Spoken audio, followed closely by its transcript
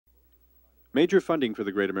Major funding for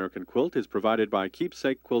the Great American Quilt is provided by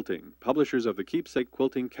Keepsake Quilting, publishers of the Keepsake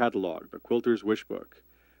Quilting Catalog, the Quilter's Wish Book,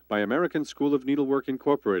 by American School of Needlework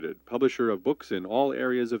Incorporated, publisher of books in all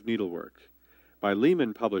areas of needlework, by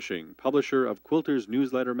Lehman Publishing, publisher of Quilter's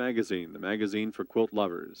Newsletter Magazine, the magazine for quilt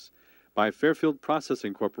lovers, by Fairfield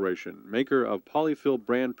Processing Corporation, maker of Polyfill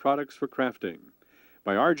brand products for crafting,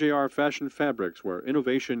 by RJR Fashion Fabrics, where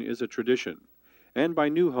innovation is a tradition, and by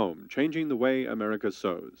New Home, changing the way America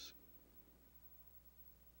sews.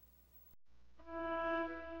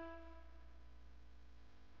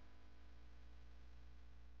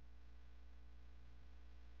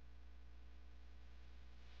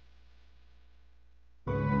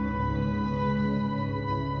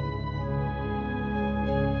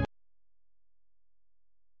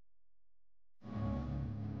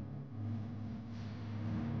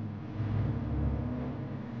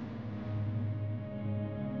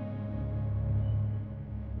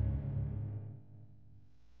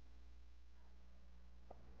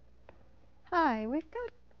 Hi, we've got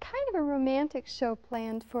kind of a romantic show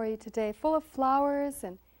planned for you today, full of flowers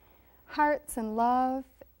and hearts and love,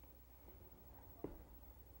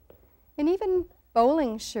 and even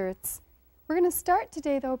bowling shirts. We're going to start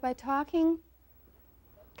today, though, by talking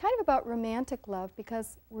kind of about romantic love,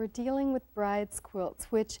 because we're dealing with bride's quilts,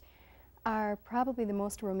 which are probably the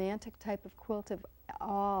most romantic type of quilt of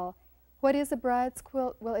all. What is a bride's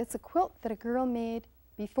quilt? Well, it's a quilt that a girl made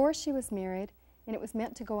before she was married, and it was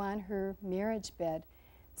meant to go on her marriage bed.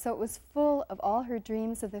 So it was full of all her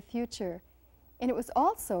dreams of the future. And it was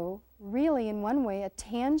also, really, in one way, a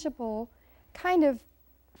tangible kind of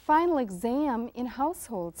final exam in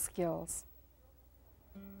household skills.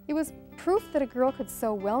 It was proof that a girl could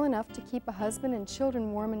sew well enough to keep a husband and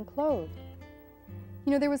children warm and clothed.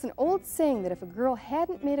 You know, there was an old saying that if a girl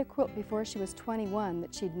hadn't made a quilt before she was 21,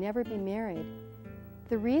 that she'd never be married.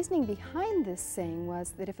 The reasoning behind this saying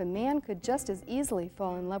was that if a man could just as easily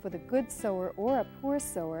fall in love with a good sewer or a poor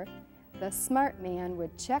sewer, the smart man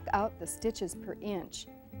would check out the stitches per inch,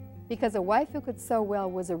 because a wife who could sew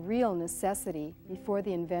well was a real necessity before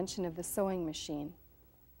the invention of the sewing machine.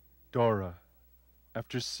 Dora,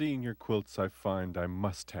 after seeing your quilts, I find I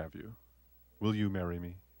must have you. Will you marry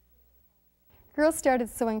me? Girls started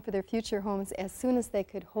sewing for their future homes as soon as they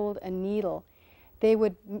could hold a needle. They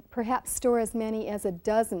would perhaps store as many as a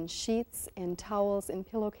dozen sheets and towels and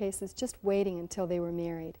pillowcases, just waiting until they were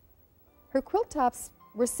married. Her quilt tops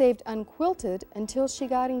were saved unquilted until she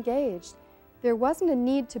got engaged. There wasn't a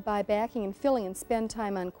need to buy backing and filling and spend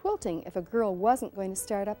time on quilting if a girl wasn't going to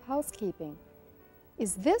start up housekeeping.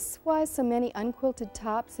 Is this why so many unquilted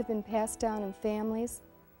tops have been passed down in families?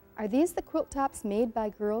 Are these the quilt tops made by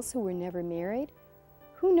girls who were never married?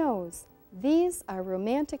 Who knows? These are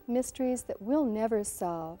romantic mysteries that we'll never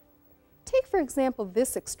solve. Take, for example,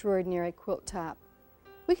 this extraordinary quilt top.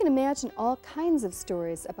 We can imagine all kinds of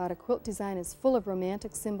stories about a quilt design as full of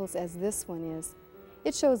romantic symbols as this one is.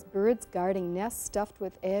 It shows birds guarding nests stuffed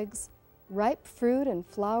with eggs, ripe fruit and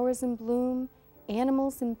flowers in bloom,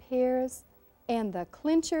 animals in pairs, and the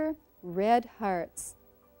clincher, red hearts.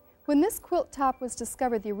 When this quilt top was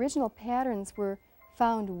discovered, the original patterns were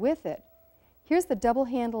found with it. Here's the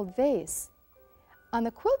double-handled vase. On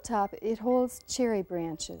the quilt top, it holds cherry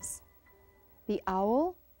branches. The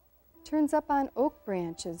owl turns up on oak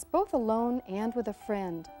branches, both alone and with a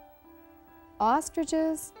friend.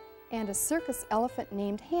 Ostriches and a circus elephant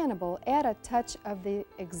named Hannibal add a touch of the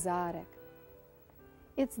exotic.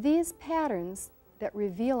 It's these patterns that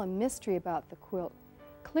reveal a mystery about the quilt.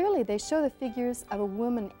 Clearly, they show the figures of a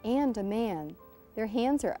woman and a man. Their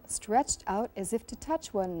hands are stretched out as if to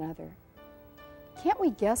touch one another. Can't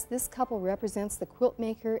we guess this couple represents the quilt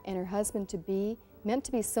maker and her husband-to-be, meant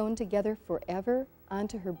to be sewn together forever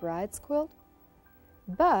onto her bride's quilt?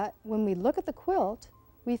 But when we look at the quilt,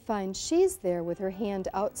 we find she's there with her hand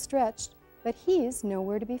outstretched, but he's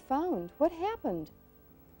nowhere to be found. What happened?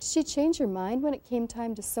 Did she change her mind when it came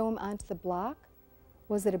time to sew him onto the block?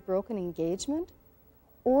 Was it a broken engagement?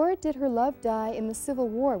 Or did her love die in the Civil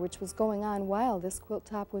War, which was going on while this quilt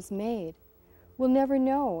top was made? We'll never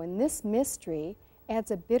know, and this mystery adds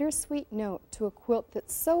a bittersweet note to a quilt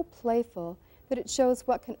that's so playful that it shows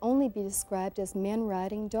what can only be described as men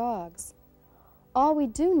riding dogs. All we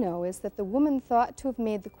do know is that the woman thought to have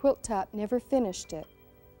made the quilt top never finished it.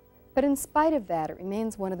 But in spite of that, it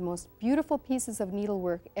remains one of the most beautiful pieces of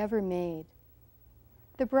needlework ever made.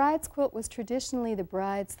 The bride's quilt was traditionally the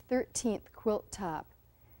bride's 13th quilt top.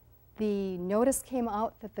 The notice came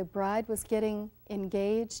out that the bride was getting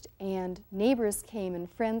engaged, and neighbors came and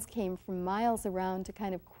friends came from miles around to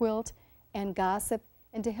kind of quilt and gossip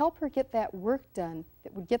and to help her get that work done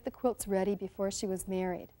that would get the quilts ready before she was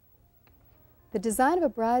married. The design of a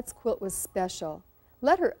bride's quilt was special.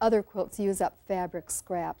 Let her other quilts use up fabric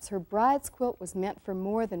scraps. Her bride's quilt was meant for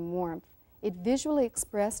more than warmth. It visually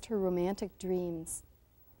expressed her romantic dreams.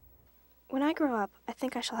 When I grow up, I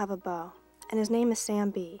think I shall have a beau, and his name is Sam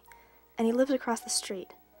B., and he lives across the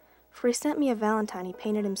street. For he sent me a valentine he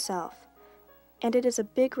painted himself, and it is a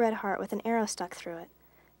big red heart with an arrow stuck through it,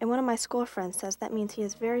 and one of my school friends says that means he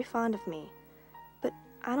is very fond of me, but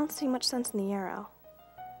I don't see much sense in the arrow.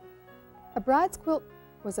 A bride's quilt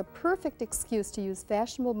was a perfect excuse to use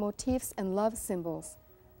fashionable motifs and love symbols.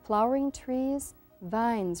 Flowering trees,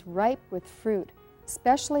 vines ripe with fruit,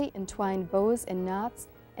 specially entwined bows and knots,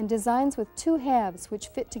 and designs with two halves which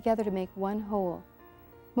fit together to make one whole.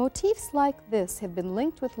 Motifs like this have been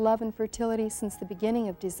linked with love and fertility since the beginning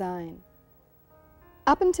of design.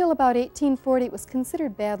 Up until about 1840, it was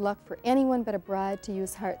considered bad luck for anyone but a bride to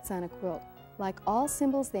use hearts on a quilt. Like all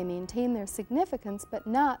symbols, they maintain their significance, but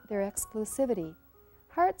not their exclusivity.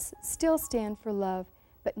 Hearts still stand for love,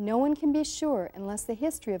 but no one can be sure, unless the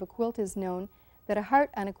history of a quilt is known, that a heart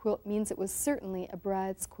on a quilt means it was certainly a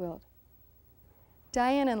bride's quilt.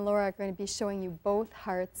 Diane and Laura are going to be showing you both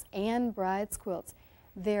hearts and bride's quilts.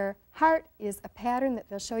 Their heart is a pattern that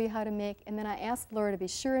they'll show you how to make, and then I asked Laura to be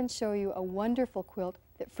sure and show you a wonderful quilt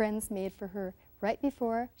that friends made for her right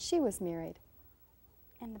before she was married.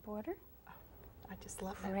 And the border? Oh, I just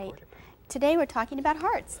love that Great. border. Today we're talking about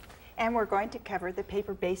hearts. And we're going to cover the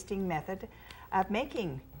paper basting method of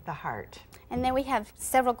making the heart. And then we have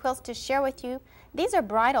several quilts to share with you. These are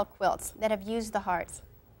bridal quilts that have used the hearts.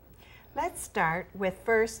 Let's start with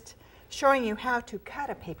first showing you how to cut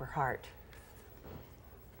a paper heart.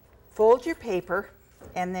 Fold your paper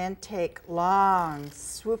and then take long,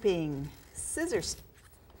 swooping scissors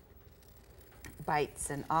bites,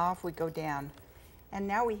 and off we go down. And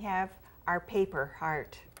now we have our paper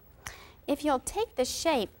heart. If you'll take the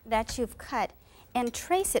shape that you've cut and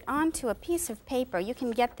trace it onto a piece of paper, you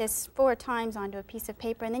can get this 4 times onto a piece of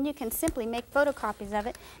paper, and then you can simply make photocopies of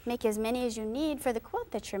it, make as many as you need for the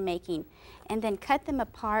quilt that you're making, and then cut them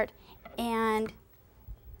apart. And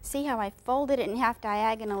see how I folded it in half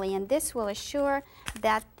diagonally, and this will assure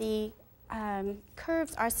that the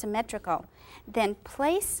curves are symmetrical. Then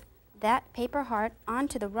place that paper heart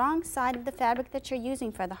onto the wrong side of the fabric that you're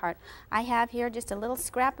using for the heart. I have here just a little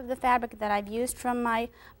scrap of the fabric that I've used from my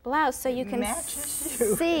blouse, so you can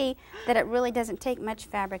see that it really doesn't take much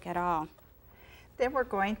fabric at all. Then we're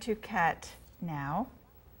going to cut now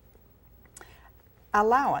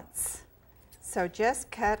allowance. So just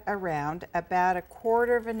cut around about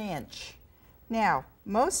 1/4 of an inch. Now,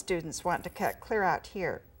 most students want to cut clear out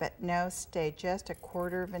here, but no, stay just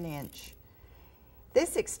 1/4 of an inch.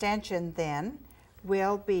 This extension then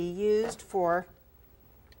will be used for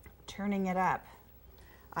turning it up.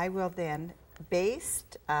 I will then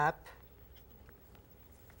baste up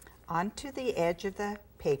onto the edge of the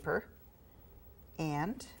paper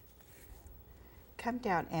and come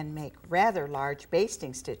down and make rather large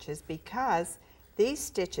basting stitches, because these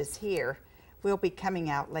stitches here will be coming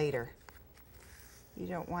out later. You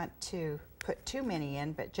don't want to put too many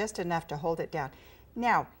in, but just enough to hold it down.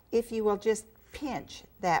 Now, if you will just pinch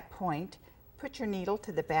that point, put your needle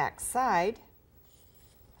to the back side,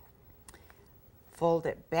 fold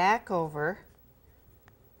it back over,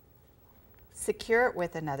 secure it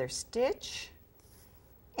with another stitch,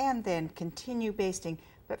 and then continue basting.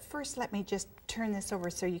 But first, let me just turn this over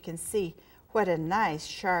so you can see what a nice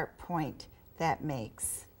sharp point that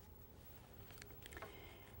makes.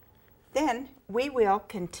 Then we will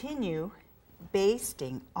continue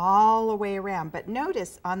basting all the way around, but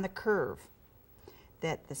notice on the curve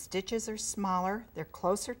that the stitches are smaller, they're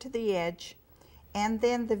closer to the edge, and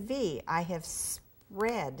then the V, I have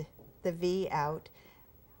spread the V out,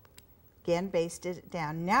 again basted it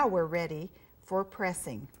down. Now we're ready for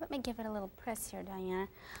pressing. Let me give it a little press here, Diana.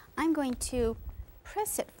 I'm going to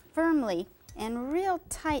press it firmly and real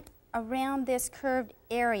tight around this curved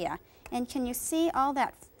area. And can you see all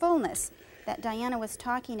that fullness that Diana was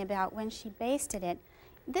talking about when she basted it?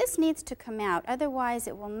 This needs to come out, otherwise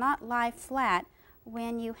it will not lie flat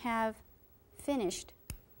when you have finished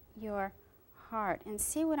your heart. And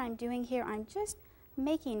see what I'm doing here? I'm just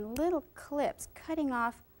making little clips, cutting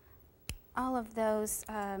off all of those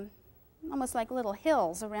almost like little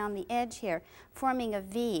hills around the edge here, forming a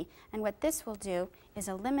V. And what this will do is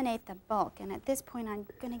eliminate the bulk. And at this point, I'm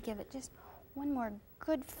going to give it just one more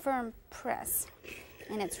good firm press.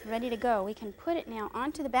 And it's ready to go. We can put it now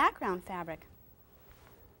onto the background fabric.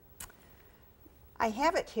 I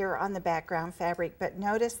have it here on the background fabric, but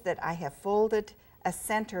notice that I have folded a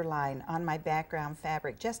center line on my background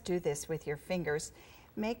fabric. Just do this with your fingers.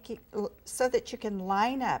 Make it so that you can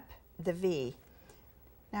line up the V.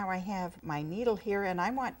 Now I have my needle here, and I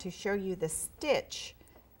want to show you the stitch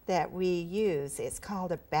that we use. It's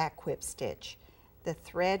called a back whip stitch. The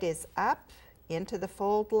thread is up into the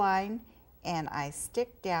fold line, and I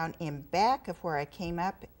stick down in back of where I came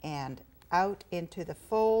up and out into the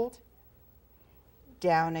fold,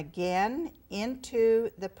 down again into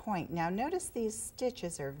the point. Now notice these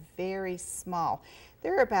stitches are very small.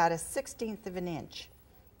 They're about 1/16 of an inch.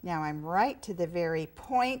 Now I'm right to the very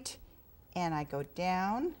point, and I go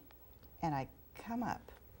down and I come up.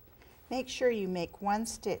 Make sure you make one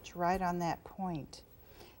stitch right on that point.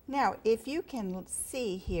 Now if you can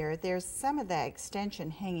see here, there's some of that extension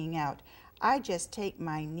hanging out. I just take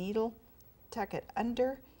my needle, tuck it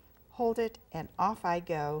under, hold it, and off I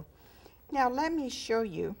go. Now let me show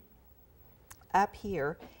you up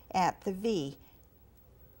here at the V.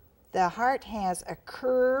 The heart has a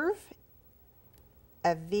curve,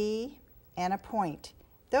 a V, and a point.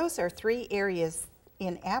 Those are 3 areas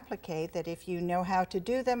in applique that if you know how to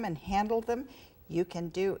do them and handle them, you can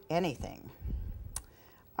do anything.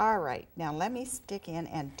 All right, now let me stick in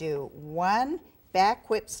and do one back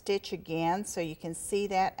whip stitch again so you can see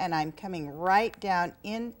that, and I'm coming right down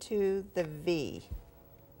into the V.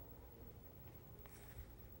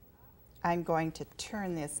 I'm going to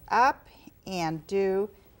turn this up and do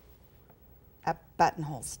a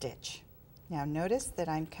buttonhole stitch. Now notice that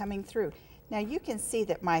I'm coming through. Now you can see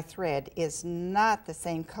that my thread is not the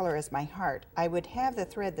same color as my heart. I would have the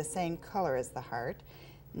thread the same color as the heart.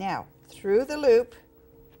 Now through the loop,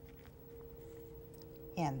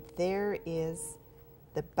 and there is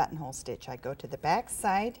the buttonhole stitch. I go to the back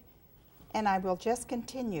side, and I will just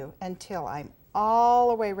continue until I'm all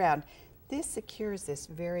the way around. This secures this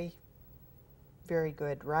very, very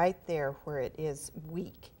good right there where it is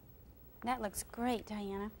weak. That looks great,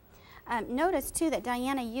 Diana. Notice too that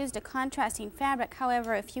Diana used a contrasting fabric.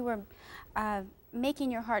 However, if you were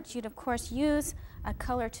making your hearts, you'd of course use a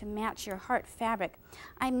color to match your heart fabric.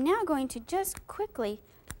 I'm now going to just quickly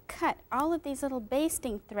cut all of these little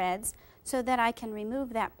basting threads so that I can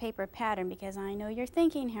remove that paper pattern, because I know you're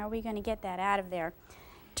thinking, how are we going to get that out of there?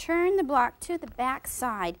 Turn the block to the back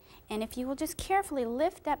side, and if you will just carefully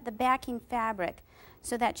lift up the backing fabric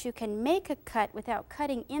so that you can make a cut without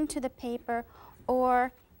cutting into the paper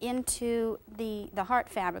or into the heart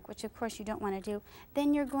fabric, which of course you don't want to do,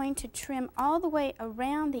 then you're going to trim all the way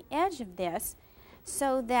around the edge of this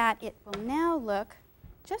so that it will now look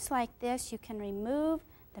just like this. You can remove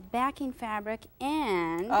the backing fabric,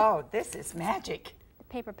 and oh, this is magic. The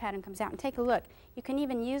paper pattern comes out. And take a look. You can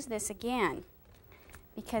even use this again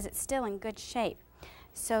because it's still in good shape.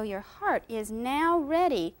 So your heart is now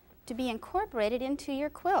ready to be incorporated into your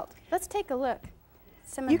quilt. Let's take a look.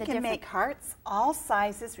 You can make hearts all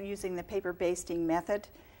sizes using the paper basting method.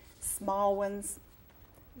 Small ones,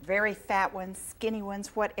 very fat ones, skinny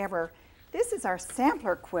ones, whatever. This is our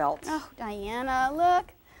sampler quilt. Oh, Diana,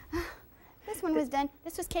 look. This one was done.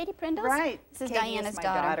 This was Katie Prindle's? Right. This is Katie Diana's is my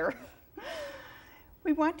daughter.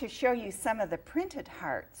 We want to show you some of the printed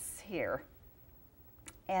hearts here.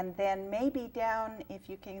 And then maybe down, if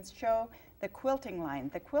you can show the quilting line.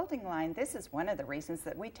 The quilting line, this is one of the reasons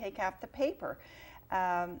that we take out the paper.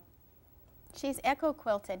 She's echo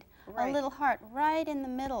quilted a little heart right in the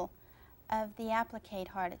middle of the applique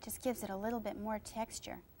heart. It just gives it a little bit more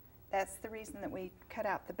texture. That's the reason that we cut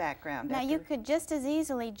out the background. Now you could just as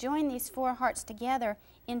easily join these 4 hearts together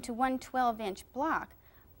into one 12-inch block,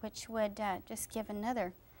 which would just give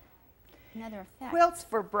another effect. Quilts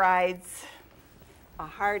for brides. A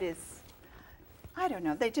heart is, I don't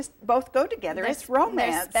know, they just both go together. It's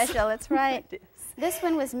romance. They're special, that's right. This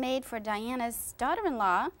one was made for Diana's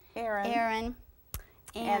daughter-in-law, Erin.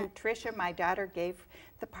 And Tricia, my daughter, gave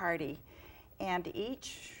the party. And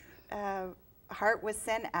each heart was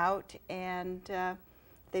sent out, and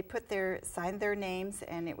they signed their names,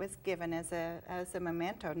 and it was given as a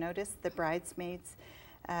memento. Notice the bridesmaids'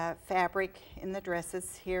 fabric in the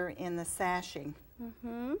dresses here in the sashing.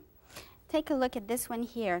 Mm-hmm. Take a look at this one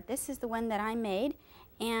here. This is the one that I made,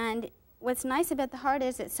 and what's nice about the heart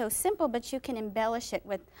is it's so simple, but you can embellish it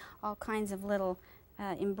with all kinds of little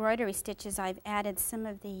embroidery stitches. I've added some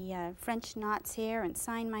of the French knots here and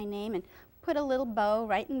signed my name and put a little bow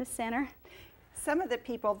right in the center. Some of the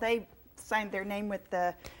people, they signed their name with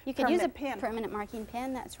the You could use a permanent marking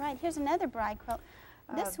pen, that's right. Here's another bride quilt.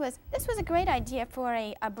 This was a great idea for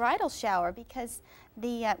a bridal shower because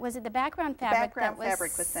was it the background fabric that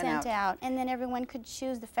was sent out, and then everyone could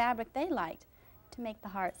choose the fabric they liked to make the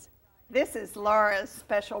hearts. This is Laura's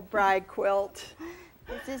special bride quilt.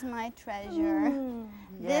 This is my treasure.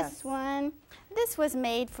 Yes. This was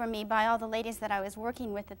made for me by all the ladies that I was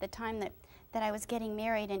working with at the time that that I was getting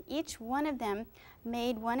married, and each one of them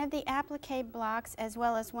made one of the applique blocks as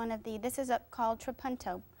well as one of the, this is called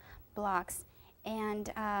trapunto blocks,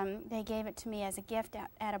 and they gave it to me as a gift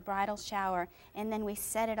at a bridal shower, and then we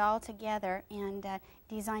set it all together and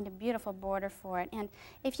designed a beautiful border for it. And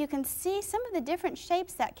if you can see some of the different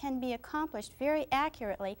shapes that can be accomplished very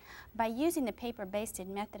accurately by using the paper-basted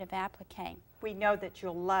method of applique. We know that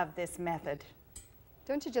you'll love this method.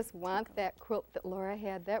 Don't you just want that quilt that Laura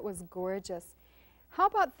had? That was gorgeous. How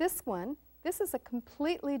about this one? This is a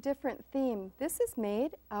completely different theme. This is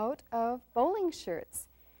made out of bowling shirts.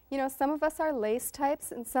 You know, some of us are lace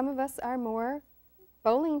types and some of us are more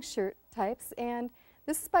bowling shirt types, and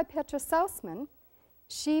this is by Petra Sausman.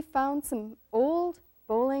 She found some old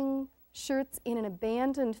bowling shirts in an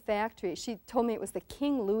abandoned factory. She told me it was the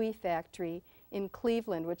King Louis factory in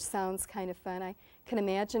Cleveland, which sounds kind of fun. I can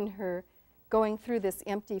imagine her going through this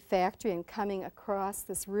empty factory and coming across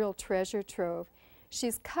this real treasure trove.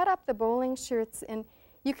 She's cut up the bowling shirts, and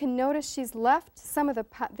you can notice she's left some of the,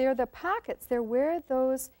 they're the pockets. They're where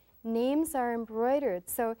those names are embroidered.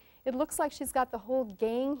 So it looks like she's got the whole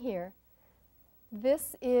gang here.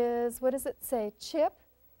 This is, what does it say, Chip?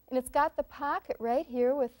 And it's got the pocket right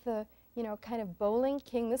here with the, you know, kind of bowling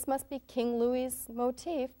king. This must be King Louis's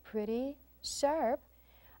motif, pretty sharp.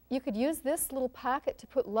 You could use this little pocket to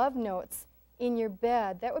put love notes in your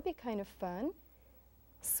bed. That would be kind of fun.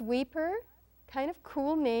 Sweeper, kind of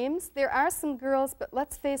cool names. There are some girls, but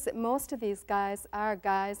let's face it, most of these guys are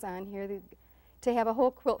guys on here. To have a whole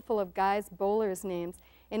quilt full of guys' bowlers' names.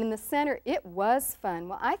 And in the center, it was fun.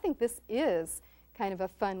 Well, I think this is kind of a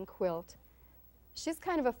fun quilt. She's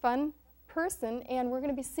kind of a fun person, and we're going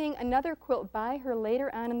to be seeing another quilt by her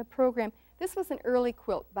later on in the program. This was an early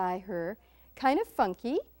quilt by her, kind of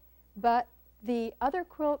funky, but the other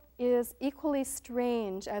quilt is equally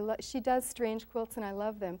strange. She does strange quilts, and I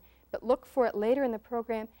love them, but look for it later in the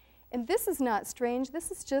program. And this is not strange. This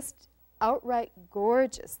is just outright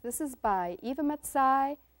gorgeous. This is by Eva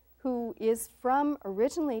Matsai, who is from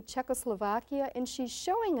originally Czechoslovakia, and she's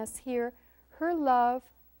showing us here her love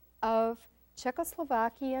of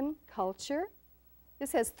Czechoslovakian culture.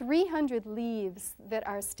 This has 300 leaves that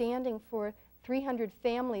are standing for 300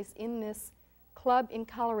 families in this club in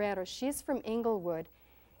Colorado. She's from Englewood.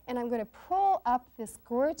 And I'm going to pull up this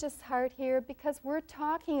gorgeous heart here because we're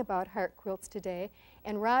talking about heart quilts today.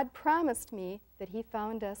 And Rod promised me that he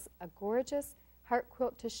found us a gorgeous heart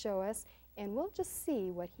quilt to show us, and we'll just see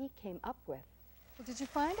what he came up with. What did you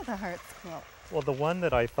find of the hearts quilt? Well, the one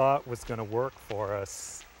that I thought was going to work for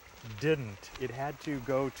us didn't. It had to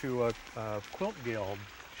go to a Quilt Guild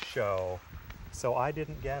show, so I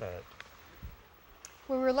didn't get it.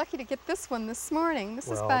 Well, we were lucky to get this one this morning. This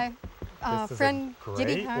is by this friend is a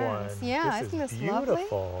Giddy great Harms. one. Yeah, this isn't is this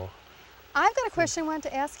beautiful. lovely? I've got a question I wanted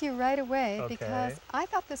to ask you right away because Okay. I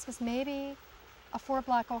thought this was maybe a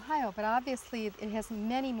 4-block Ohio, but obviously it has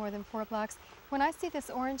many more than 4 blocks. When I see this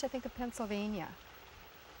orange, I think of Pennsylvania.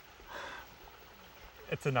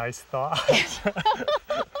 It's a nice thought.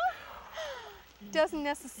 Doesn't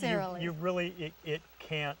necessarily. You really, it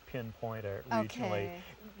can't pinpoint it regionally. Okay.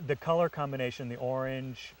 The color combination, the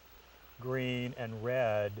orange, green, and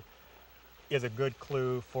red, is a good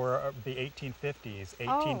clue for the 1850s,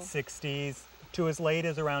 1860s, to as late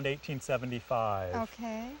as around 1875.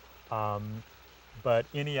 Okay. But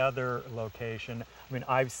any other location, I mean,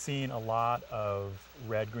 I've seen a lot of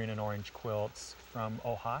red, green, and orange quilts from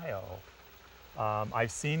Ohio.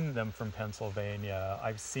 I've seen them from Pennsylvania.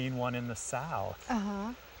 I've seen one in the South.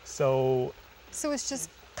 Uh-huh. So it's just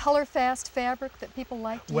color-fast fabric that people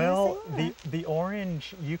like to use? The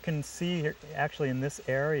orange, you can see here, actually in this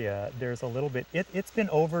area, there's a little bit, it's been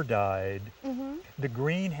over-dyed. Mm-hmm. The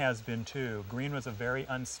green has been too. Green was a very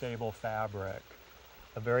unstable fabric,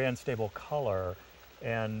 a very unstable color,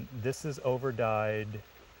 and this is over-dyed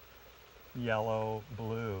yellow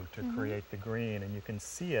blue to create the green, and you can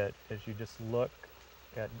see it as you just look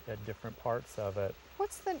at different parts of it.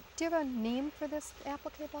 Do you have a name for this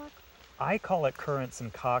applique block? I call it Currants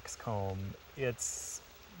and Coxcomb. It's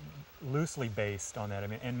loosely based on that. I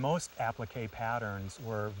mean, and most applique patterns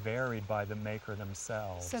were varied by the maker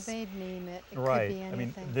themselves. So they'd name it. It right. could be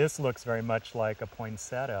anything. I mean, this looks very much like a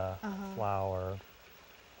poinsettia flower.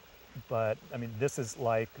 But, I mean, this is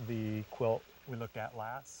like the quilt we looked at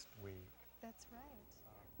last week. That's right.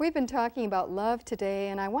 We've been talking about love today,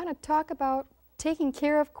 and I want to talk about taking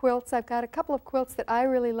care of quilts. I've got a couple of quilts that I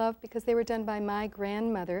really love because they were done by my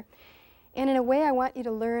grandmother. And in a way, I want you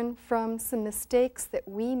to learn from some mistakes that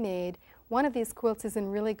we made. One of these quilts is in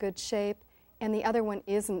really good shape, and the other one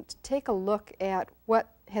isn't. Take a look at what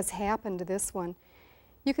has happened to this one.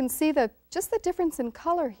 You can see just the difference in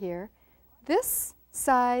color here. This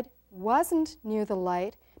side wasn't near the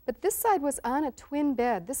light, but this side was on a twin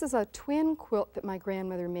bed. This is a twin quilt that my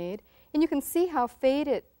grandmother made, and you can see how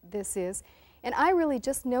faded this is. And I really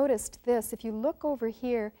just noticed this. If you look over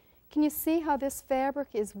here, can you see how this fabric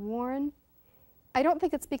is worn? I don't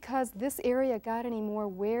think it's because this area got any more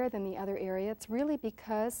wear than the other area. It's really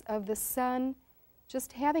because of the sun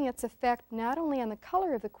just having its effect not only on the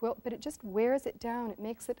color of the quilt, but it just wears it down. It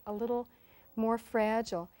makes it a little more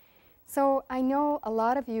fragile. So I know a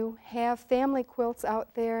lot of you have family quilts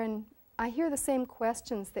out there, and I hear the same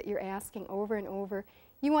questions that you're asking over and over.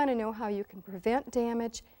 You want to know how you can prevent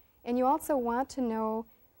damage, and you also want to know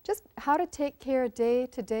just how to take care day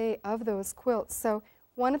to day of those quilts. So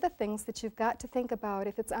one of the things that you've got to think about,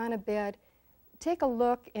 if it's on a bed, take a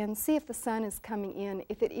look and see if the sun is coming in.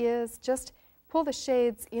 If it is, just pull the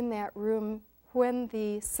shades in that room when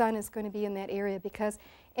the sun is going to be in that area, because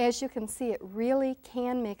as you can see, it really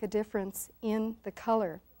can make a difference in the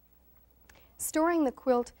color. Storing the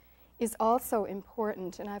quilt is also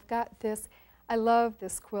important, and I've got this. I love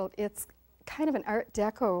this quilt. It's kind of an Art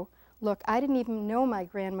Deco look. I didn't even know my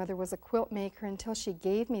grandmother was a quilt maker until she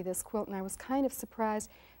gave me this quilt, and I was kind of surprised.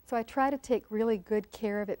 So I try to take really good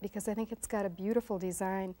care of it because I think it's got a beautiful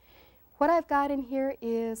design. What I've got in here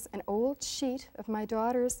is an old sheet of my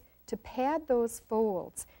daughter's to pad those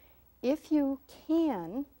folds. If you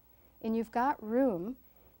can, and you've got room,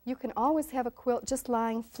 you can always have a quilt just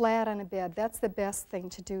lying flat on a bed. That's the best thing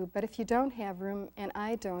to do. But if you don't have room, and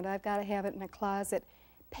I don't, I've got to have it in a closet,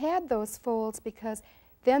 pad those folds, because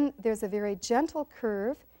then there's a very gentle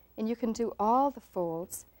curve, and you can do all the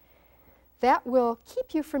folds. That will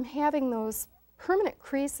keep you from having those permanent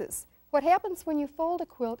creases. What happens when you fold a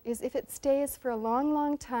quilt is if it stays for a long,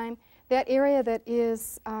 long time, that area that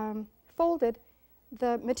is folded,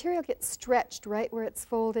 the material gets stretched right where it's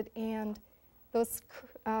folded, and those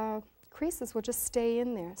creases will just stay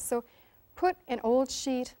in there. So put an old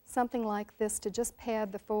sheet, something like this, to just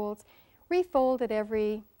pad the folds. Refold it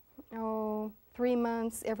every 3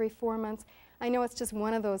 months, every 4 months. I know it's just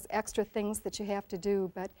one of those extra things that you have to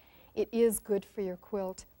do, but it is good for your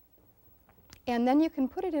quilt. And then you can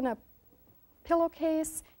put it in a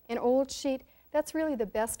pillowcase, an old sheet. That's really the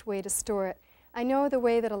best way to store it. I know the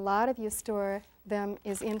way that a lot of you store them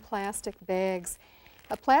is in plastic bags.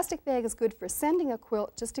 A plastic bag is good for sending a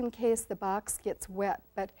quilt just in case the box gets wet,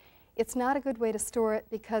 but it's not a good way to store it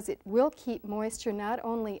because it will keep moisture not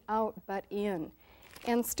only out but in.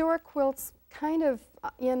 And store quilts kind of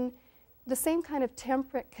in the same kind of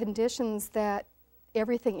temperate conditions that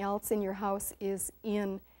everything else in your house is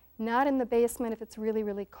in. Not in the basement if it's really,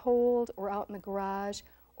 really cold, or out in the garage,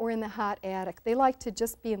 or in the hot attic. They like to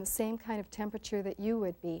just be in the same kind of temperature that you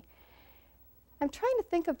would be. I'm trying to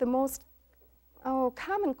think of the most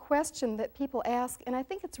common question that people ask, and I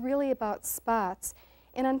think it's really about spots.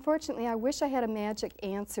 And unfortunately, I wish I had a magic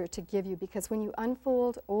answer to give you, because when you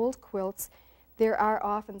unfold old quilts, there are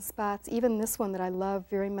often spots. Even this one that I love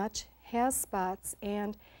very much has spots,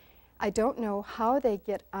 and I don't know how they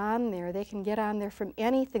get on there. They can get on there from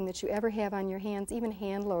anything that you ever have on your hands, even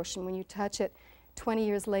hand lotion. When you touch it, 20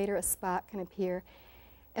 years later, a spot can appear.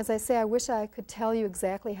 As I say, I wish I could tell you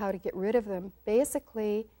exactly how to get rid of them.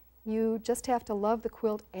 Basically, you just have to love the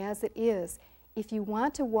quilt as it is. If you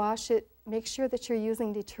want to wash it, make sure that you're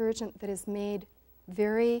using detergent that is made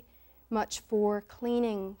very much for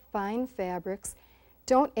cleaning fine fabrics.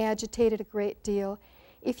 Don't agitate it a great deal.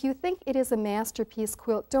 If you think it is a masterpiece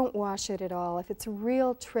quilt, don't wash it at all. If it's a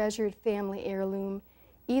real treasured family heirloom,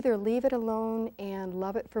 either leave it alone and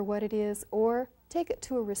love it for what it is, or take it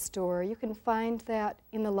to a restorer. You can find that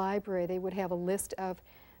in the library. They would have a list of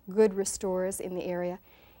good restorers in the area.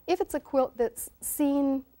 If it's a quilt that's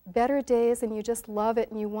seen better days and you just love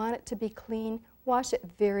it and you want it to be clean, wash it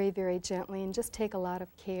very, very gently and just take a lot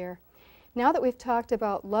of care. Now that we've talked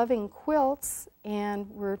about loving quilts and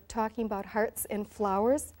we're talking about hearts and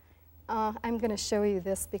flowers, I'm going to show you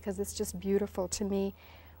this because it's just beautiful to me.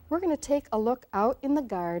 We're going to take a look out in the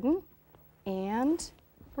garden, and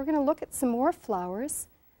we're going to look at some more flowers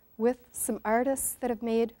with some artists that have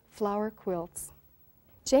made flower quilts.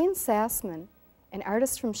 Jane Sassman, an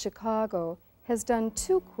artist from Chicago, has done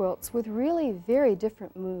 2 quilts with really very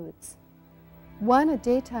different moods. One, a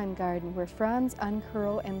daytime garden where fronds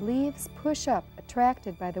uncurl and leaves push up,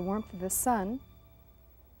 attracted by the warmth of the sun.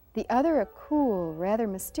 The other, a cool, rather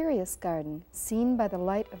mysterious garden, seen by the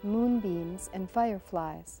light of moonbeams and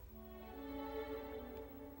fireflies.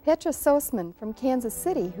 Petra Sosman from Kansas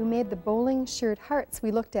City, who made the bowling shirt hearts we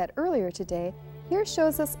looked at earlier today, here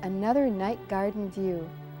shows us another night garden view.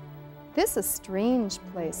 This a strange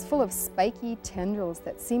place, full of spiky tendrils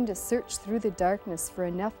that seem to search through the darkness for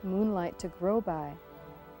enough moonlight to grow by.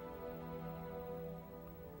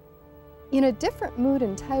 In a different mood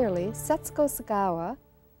entirely, Setsuko Sagawa,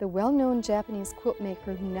 the well-known Japanese quilt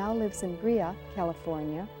maker who now lives in Brea,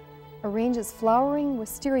 California, arranges flowering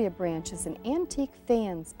wisteria branches and antique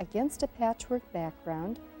fans against a patchwork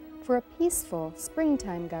background for a peaceful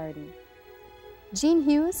springtime garden. Jean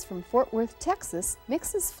Hughes from Fort Worth, Texas,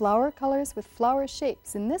 mixes flower colors with flower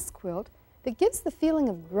shapes in this quilt that gives the feeling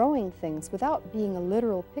of growing things without being a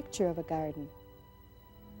literal picture of a garden.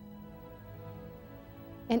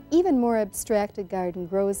 An even more abstracted garden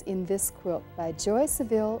grows in this quilt by Joy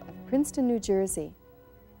Seville of Princeton, New Jersey.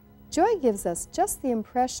 Joy gives us just the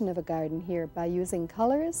impression of a garden here by using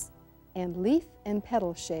colors and leaf and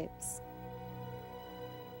petal shapes.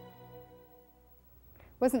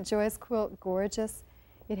 Wasn't Joy's quilt gorgeous?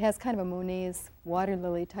 It has kind of a Monet's water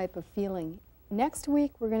lily type of feeling. Next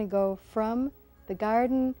week we're going to go from the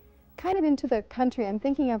garden kind of into the country. I'm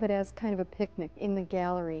thinking of it as kind of a picnic in the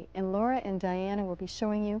gallery. And Laura and Diana will be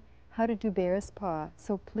showing you how to do bear's paw.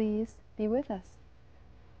 So please be with us.